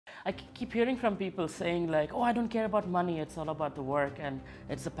I keep hearing from people saying like, oh, I don't care about money. It's all about the work and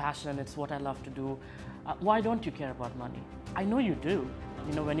it's the passion and it's what I love to do. Why don't you care about money? I know you do.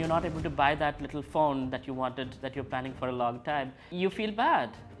 You know, when you're not able to buy that little phone that you wanted, that you're planning for a long time, you feel bad,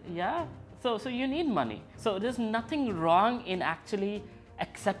 yeah? So you need money. So there's nothing wrong in actually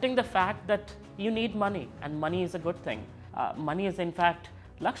accepting the fact that you need money, and money is a good thing. Money is in fact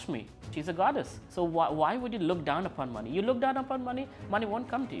Lakshmi. She's a goddess. So why would you look down upon money? You look down upon money, money won't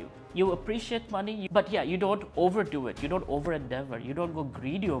come to you. You appreciate money, but yeah, you don't overdo it. You don't over endeavor. You don't go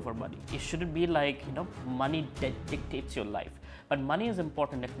greedy over money. It shouldn't be like, you know, money dictates your life. But money is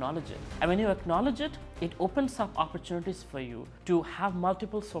important, acknowledge it. And when you acknowledge it, it opens up opportunities for you to have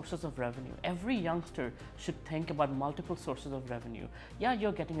multiple sources of revenue. Every youngster should think about multiple sources of revenue. Yeah,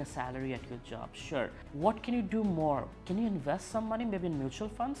 you're getting a salary at your job, sure. What can you do more? Can you invest some money, maybe in mutual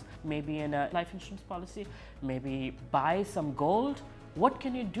funds, maybe in a life insurance policy, maybe buy some gold? What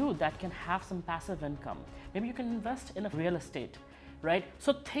can you do that can have some passive income? Maybe you can invest in a real estate, right?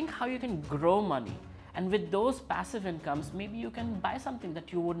 So think how you can grow money. And with those passive incomes, maybe you can buy something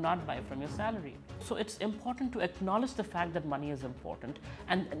that you would not buy from your salary. So it's important to acknowledge the fact that money is important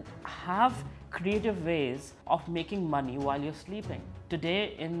and have creative ways of making money while you're sleeping.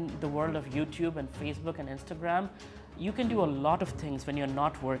 Today, in the world of YouTube and Facebook and Instagram, you can do a lot of things when you're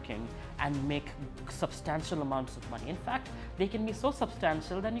not working and make substantial amounts of money. In fact, they can be so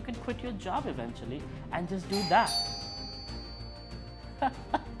substantial that you can quit your job eventually and just do that.